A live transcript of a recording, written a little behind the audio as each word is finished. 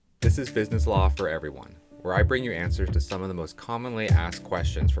This is Business Law for Everyone, where I bring you answers to some of the most commonly asked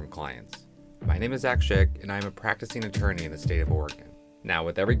questions from clients. My name is Zach Schick, and I am a practicing attorney in the state of Oregon. Now,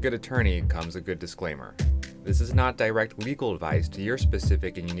 with every good attorney comes a good disclaimer. This is not direct legal advice to your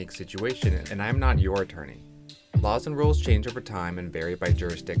specific and unique situation, and I am not your attorney. Laws and rules change over time and vary by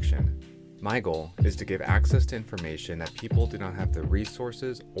jurisdiction. My goal is to give access to information that people do not have the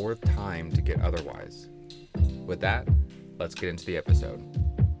resources or time to get otherwise. With that, let's get into the episode.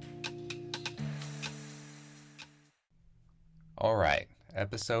 All right,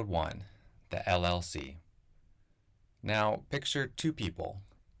 episode 1, the LLC. Now, picture two people,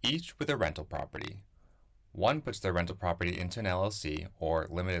 each with a rental property. One puts their rental property into an LLC or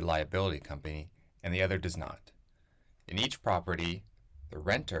limited liability company, and the other does not. In each property, the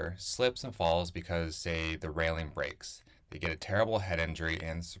renter slips and falls because, say, the railing breaks. They get a terrible head injury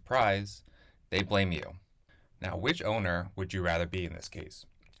and, surprise, they blame you. Now, which owner would you rather be in this case?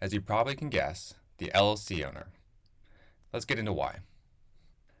 As you probably can guess, the LLC owner. Let's get into why.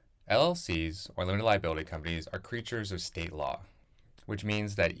 LLCs, or limited liability companies, are creatures of state law, which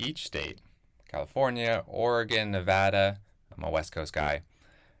means that each state, California, Oregon, Nevada, I'm a West Coast guy,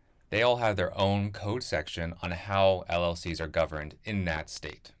 they all have their own code section on how LLCs are governed in that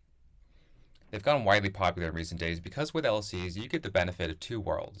state. They've gotten widely popular in recent days because with LLCs, you get the benefit of two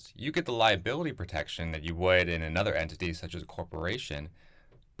worlds. You get the liability protection that you would in another entity such as a corporation,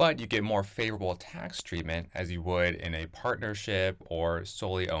 but you get more favorable tax treatment as you would in a partnership or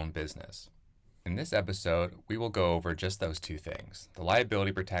solely owned business. In this episode, we will go over just those two things, the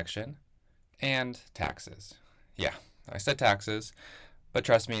liability protection and taxes. Yeah, I said taxes, but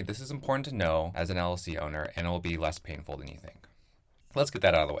trust me, this is important to know as an LLC owner, and it will be less painful than you think. Let's get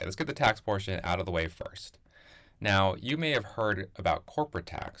that out of the way. Let's get the tax portion out of the way first. Now, you may have heard about corporate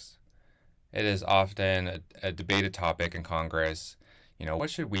tax. It is often a debated topic in Congress.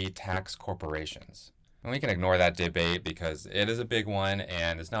 What should we tax corporations? And we can ignore that debate because it is a big one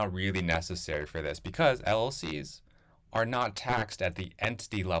and it's not really necessary for this because LLCs are not taxed at the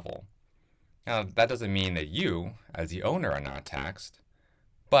entity level. Now, that doesn't mean that you, as the owner, are not taxed,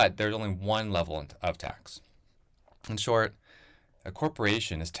 but there's only one level of tax. In short, a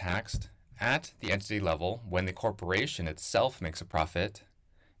corporation is taxed at the entity level when the corporation itself makes a profit,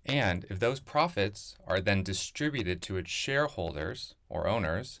 and if those profits are then distributed to its shareholders or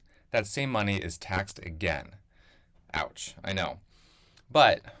owners, that same money is taxed again. Ouch, I know.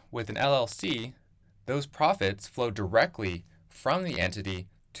 But with an LLC, those profits flow directly from the entity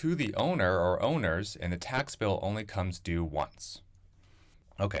to the owner or owners, and the tax bill only comes due once.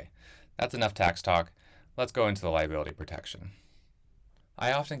 Okay, that's enough tax talk. Let's go into the liability protection.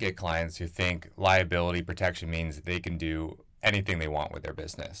 I often get clients who think liability protection means they can do anything they want with their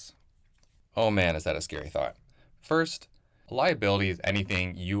business. Oh man, is that a scary thought. First, liability is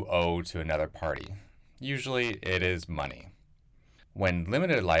anything you owe to another party. Usually it is money. When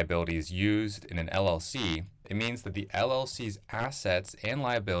limited liability is used in an LLC, it means that the LLC's assets and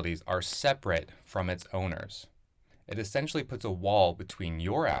liabilities are separate from its owners. It essentially puts a wall between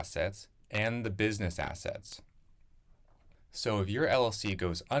your assets and the business assets. So if your LLC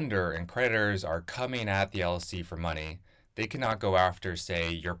goes under and creditors are coming at the LLC for money, they cannot go after, say,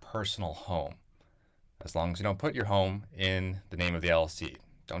 your personal home. As long as you don't put your home in the name of the LLC.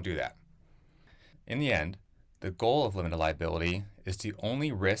 Don't do that. In the end, the goal of limited liability is to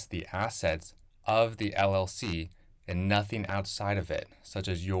only risk the assets of the LLC and nothing outside of it, such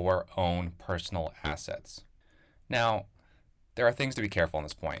as your own personal assets. Now, there are things to be careful on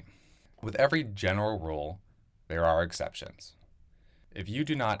this point. With every general rule, there are exceptions. If you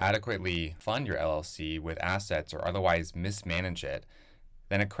do not adequately fund your LLC with assets or otherwise mismanage it,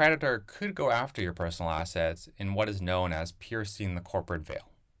 then a creditor could go after your personal assets in what is known as piercing the corporate veil.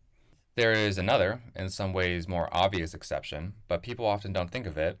 There is another, in some ways more obvious exception, but people often don't think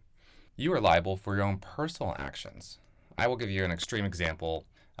of it. You are liable for your own personal actions. I will give you an extreme example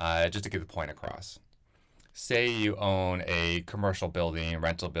just to get the point across. Say you own a commercial building,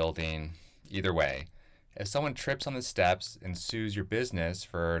 rental building, either way. If someone trips on the steps and sues your business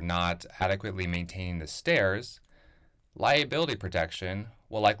for not adequately maintaining the stairs, liability protection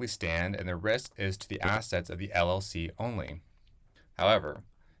will likely stand and the risk is to the assets of the LLC only. However,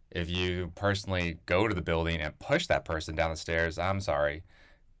 if you personally go to the building and push that person down the stairs, I'm sorry,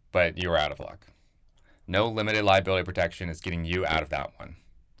 but you're out of luck. No limited liability protection is getting you out of that one.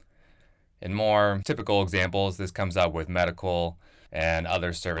 In more typical examples, this comes up with medical and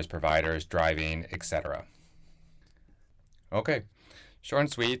other service providers, driving, etc. Okay, short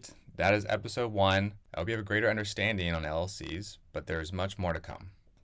and sweet, that is episode 1. I hope you have a greater understanding on LLCs, but there's much more to come.